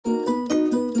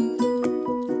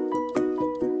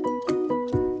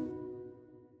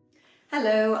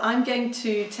I'm going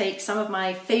to take some of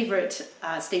my favourite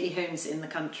stately homes in the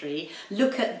country,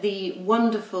 look at the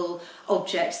wonderful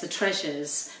objects, the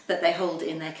treasures that they hold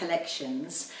in their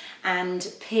collections,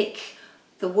 and pick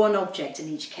the one object in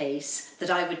each case that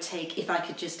I would take if I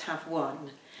could just have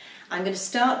one. I'm going to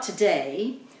start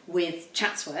today with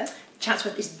Chatsworth.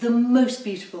 Chatsworth is the most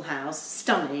beautiful house,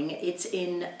 stunning. It's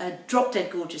in a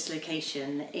drop-dead gorgeous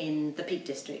location in the Peak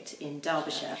District in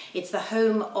Derbyshire. It's the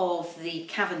home of the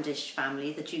Cavendish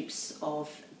family, the Dukes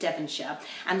of Devonshire,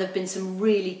 and there have been some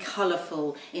really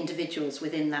colourful individuals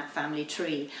within that family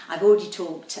tree. I've already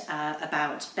talked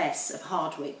about Bess of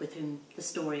Hardwick, with whom the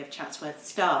story of Chatsworth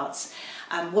starts.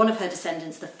 One of her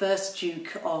descendants, the first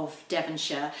Duke of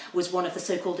Devonshire, was one of the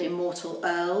so-called immortal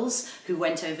earls who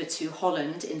went over to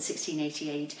Holland in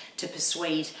 1688 to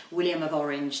persuade William of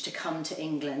Orange to come to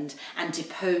England and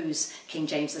depose King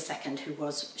James II, who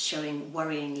was showing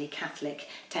worryingly Catholic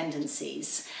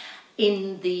tendencies.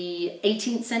 In the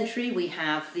 18th century, we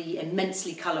have the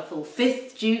immensely colourful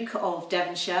 5th Duke of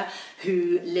Devonshire,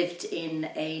 who lived in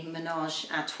a menage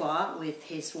a trois with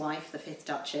his wife, the 5th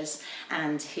Duchess,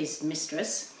 and his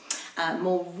mistress.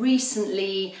 More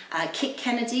recently, Kit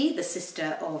Kennedy, the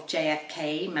sister of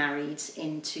JFK, married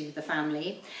into the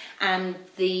family, and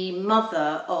the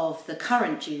mother of the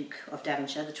current Duke of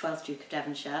Devonshire, the 12th Duke of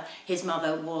Devonshire, his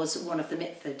mother was one of the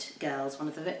Mitford girls, one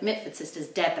of the Mitford sisters,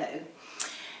 Debo.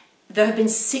 There have been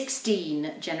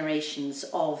 16 generations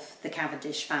of the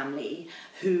Cavendish family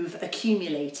who've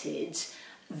accumulated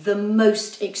the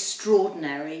most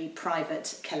extraordinary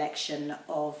private collection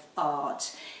of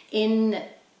art. In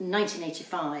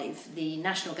 1985, the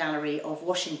National Gallery of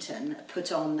Washington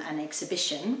put on an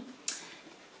exhibition.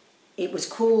 It was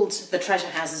called The Treasure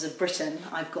Houses of Britain.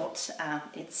 I've got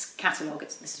its catalogue.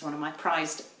 This is one of my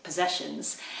prized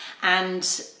possessions. And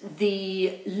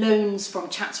the loans from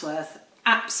Chatsworth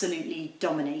absolutely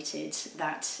dominated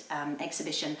that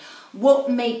exhibition. What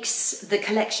makes the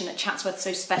collection at Chatsworth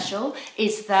so special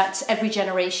is that every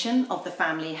generation of the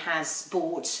family has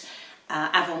bought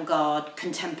avant-garde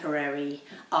contemporary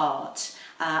art.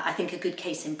 I think a good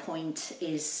case in point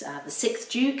is the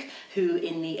 6th Duke, who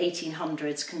in the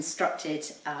 1800s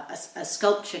constructed a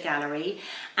sculpture gallery,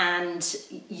 and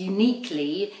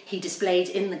uniquely he displayed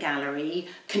in the gallery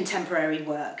contemporary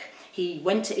work. He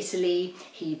went to Italy,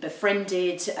 he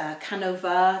befriended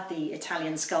Canova, the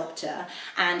Italian sculptor,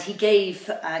 and he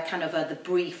gave Canova the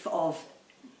brief of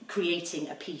creating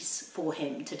a piece for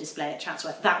him to display at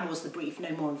Chatsworth. That was the brief, no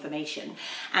more information.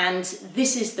 And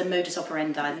this is the modus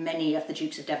operandi many of the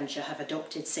Dukes of Devonshire have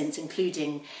adopted since,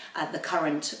 including the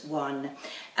current one.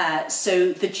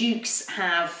 So the Dukes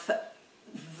have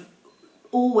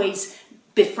always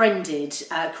befriended,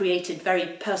 created very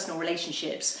personal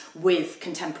relationships with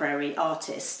contemporary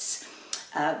artists.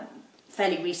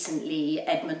 Fairly recently,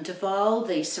 Edmund Duval,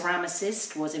 the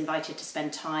ceramicist, was invited to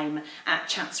spend time at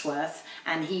Chatsworth,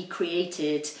 and he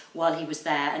created, while he was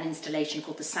there, an installation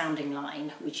called the Sounding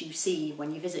Line, which you see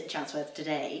when you visit Chatsworth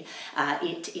today.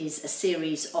 It is a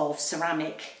series of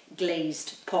ceramic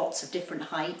glazed pots of different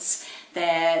heights.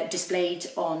 They're displayed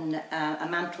on a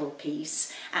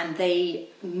mantelpiece, and they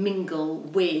mingle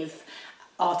with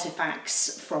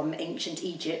artifacts from ancient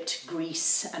Egypt,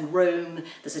 Greece and Rome.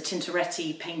 There's a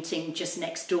Tintoretti painting just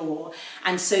next door,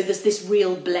 and so there's this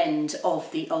real blend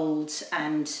of the old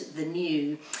and the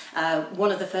new.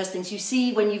 One of the first things you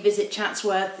see when you visit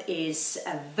Chatsworth is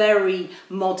a very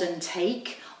modern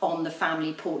take on the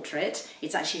family portrait.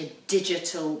 It's actually a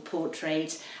digital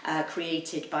portrait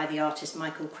created by the artist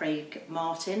Michael Craig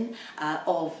Martin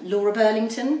of Laura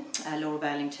Burlington. Laura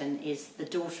Burlington is the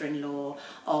daughter-in-law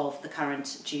of the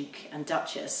current Duke and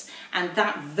Duchess, and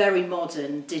that very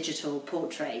modern digital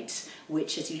portrait,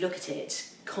 which as you look at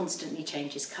it constantly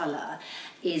changes colour,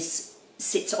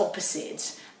 sits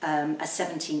opposite a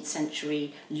 17th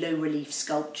century low relief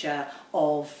sculpture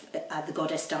of the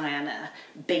goddess Diana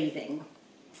bathing.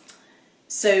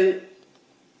 So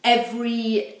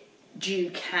every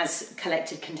Duke has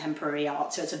collected contemporary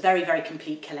art, so it's a very, very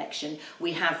complete collection.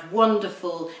 We have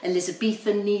wonderful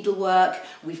Elizabethan needlework.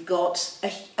 We've got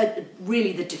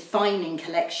really the defining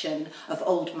collection of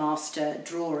Old Master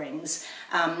drawings,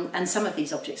 and some of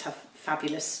these objects have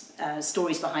fabulous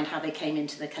stories behind how they came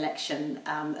into the collection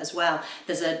as well.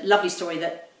 There's a lovely story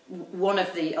that one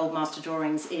of the Old Master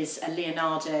drawings is a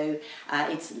Leonardo,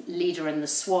 it's Leda and the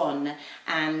Swan,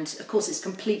 and of course it's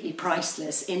completely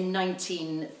priceless. In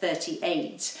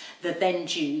 1938, the then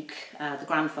Duke, the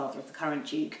grandfather of the current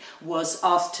Duke, was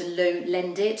asked to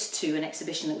lend it to an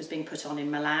exhibition that was being put on in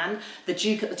Milan. The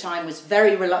Duke at the time was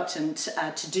very reluctant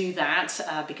to do that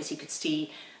because he could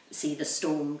see see the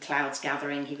storm clouds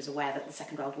gathering. He was aware that the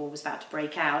Second World War was about to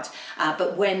break out.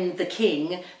 But when the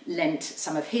king lent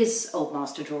some of his old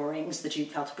master drawings, the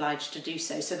Duke felt obliged to do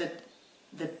so. So that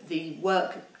the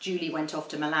work duly went off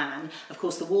to Milan. Of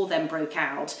course, the war then broke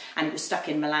out and it was stuck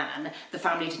in Milan. The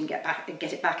family didn't get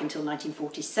it back until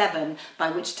 1947, by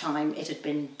which time it had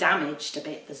been damaged a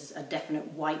bit. There's a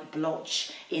definite white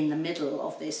blotch in the middle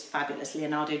of this fabulous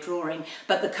Leonardo drawing.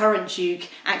 But the current Duke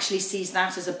actually sees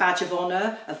that as a badge of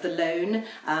honour of the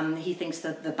loan. He thinks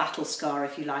that the battle scar,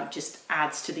 if you like, just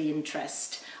adds to the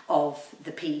interest of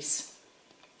the piece.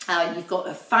 You've got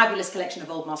a fabulous collection of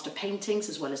old master paintings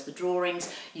as well as the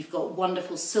drawings. You've got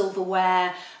wonderful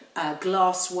silverware,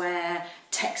 glassware,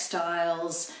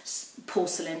 textiles,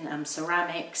 porcelain,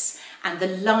 ceramics, and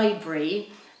the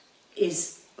library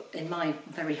is, in my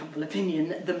very humble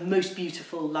opinion, the most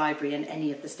beautiful library in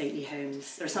any of the stately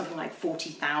homes. There are something like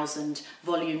 40,000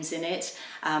 volumes in it.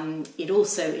 It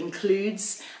also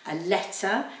includes a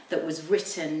letter that was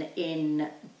written in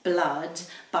blood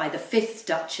by the 5th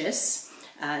Duchess.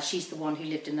 She's the one who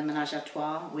lived in the ménage à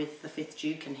trois with the 5th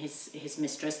Duke and his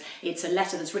mistress. It's a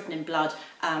letter that's written in blood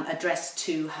addressed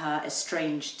to her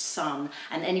estranged son.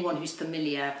 And anyone who's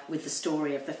familiar with the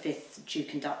story of the 5th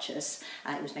Duke and Duchess,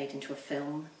 it was made into a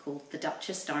film called The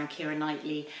Duchess, starring Keira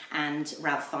Knightley, and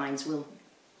Ralph Fiennes will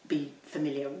be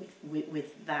familiar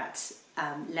with that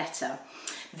letter.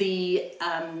 The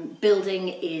building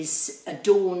is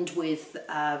adorned with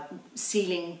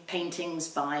ceiling paintings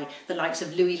by the likes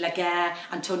of Louis Laguerre,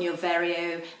 Antonio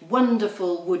Verrio,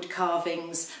 wonderful wood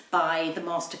carvings by the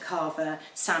master carver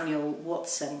Samuel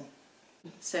Watson.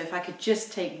 So if I could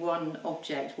just take one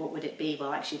object, what would it be?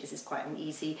 Well, actually, this is quite an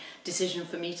easy decision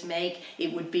for me to make.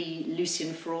 It would be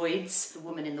Lucian Freud's The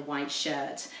Woman in the White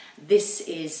Shirt. This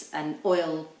is an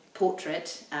oil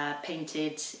portrait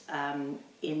painted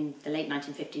in the late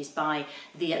 1950s by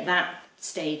the, at that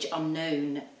stage,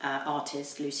 unknown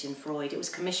artist Lucian Freud. It was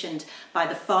commissioned by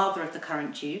the father of the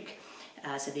current Duke,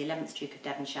 so the 11th Duke of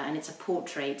Devonshire, and it's a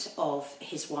portrait of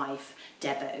his wife,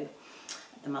 Debo,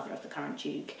 the mother of the current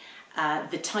Duke.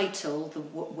 The title, The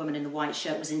Woman in the White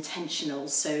Shirt, was intentional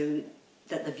so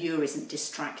that the viewer isn't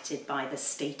distracted by the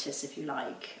status, if you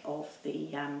like, of the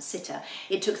sitter.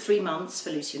 It took 3 months for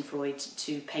Lucian Freud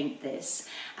to paint this,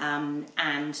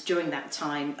 and during that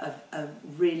time a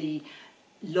really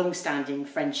long-standing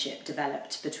friendship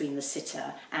developed between the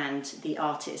sitter and the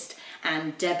artist.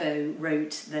 And Debo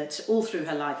wrote that all through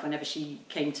her life, whenever she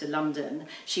came to London,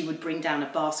 she would bring down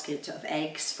a basket of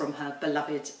eggs from her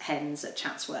beloved hens at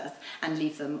Chatsworth and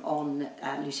leave them on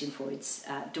Lucian Freud's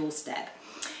doorstep.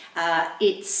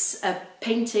 It's a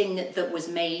painting that was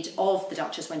made of the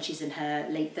Duchess when she's in her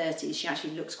late 30s. She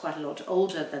actually looks quite a lot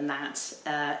older than that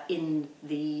in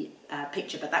the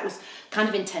picture, but that was kind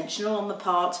of intentional on the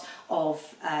part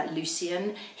of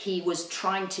Lucian. He was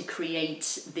trying to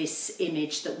create this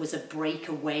image that was a break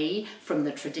away from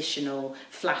the traditional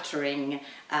flattering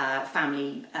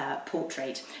family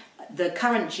portrait. The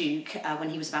current Duke, when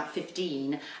he was about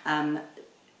 15,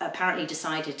 apparently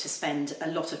decided to spend a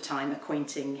lot of time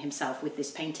acquainting himself with this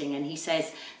painting, and he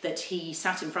says that he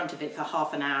sat in front of it for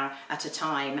half an hour at a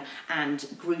time and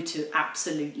grew to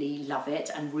absolutely love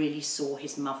it and really saw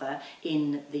his mother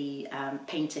in the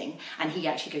painting. And he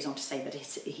actually goes on to say that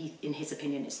in his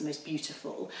opinion it's the most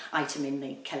beautiful item in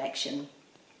the collection.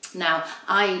 Now,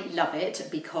 I love it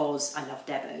because I love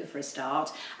Debo, for a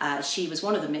start. She was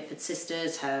one of the Mitford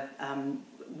sisters.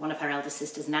 One of her elder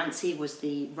sisters, Nancy, was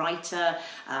the writer.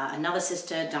 Another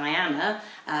sister, Diana,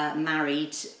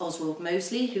 married Oswald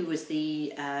Mosley, who was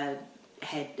the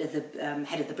head of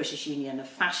the British Union of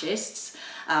Fascists.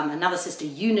 Another sister,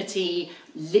 Unity,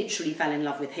 literally fell in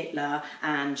love with Hitler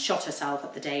and shot herself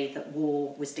at the day that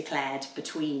war was declared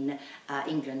between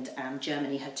England and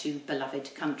Germany, her two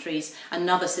beloved countries.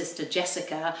 Another sister,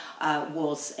 Jessica,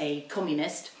 was a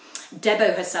communist.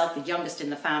 Debo herself, the youngest in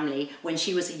the family, when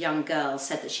she was a young girl,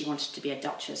 said that she wanted to be a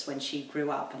duchess when she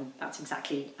grew up, and that's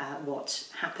exactly what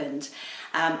happened.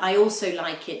 I also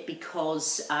like it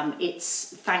because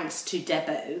it's thanks to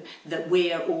Debo that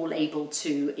we're all able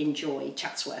to enjoy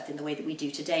Chatsworth in the way that we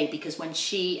do today, because when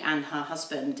she and her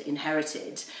husband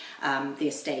inherited the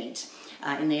estate,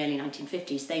 in the early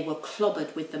 1950s, they were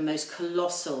clobbered with the most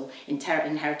colossal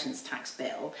inheritance tax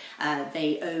bill.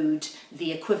 They owed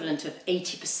the equivalent of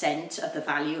 80% of the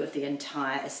value of the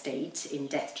entire estate in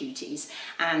death duties,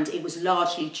 and it was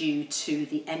largely due to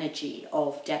the energy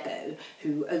of Debo,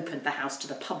 who opened the house to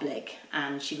the public,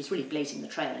 and she was really blazing the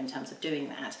trail in terms of doing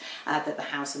that, that the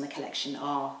house and the collection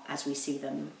are as we see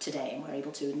them today, and we're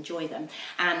able to enjoy them.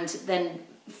 And then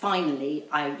finally,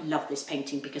 I love this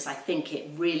painting because I think it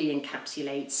really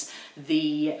encapsulates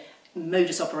the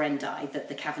modus operandi that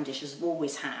the Cavendishes have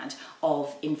always had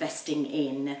of investing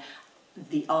in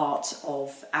the art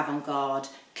of avant-garde,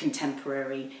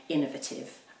 contemporary,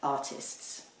 innovative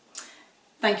artists.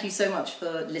 Thank you so much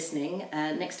for listening.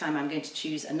 Next time I'm going to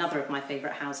choose another of my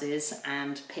favourite houses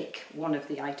and pick one of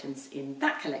the items in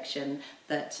that collection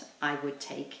that I would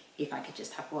take if I could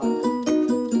just have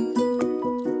one.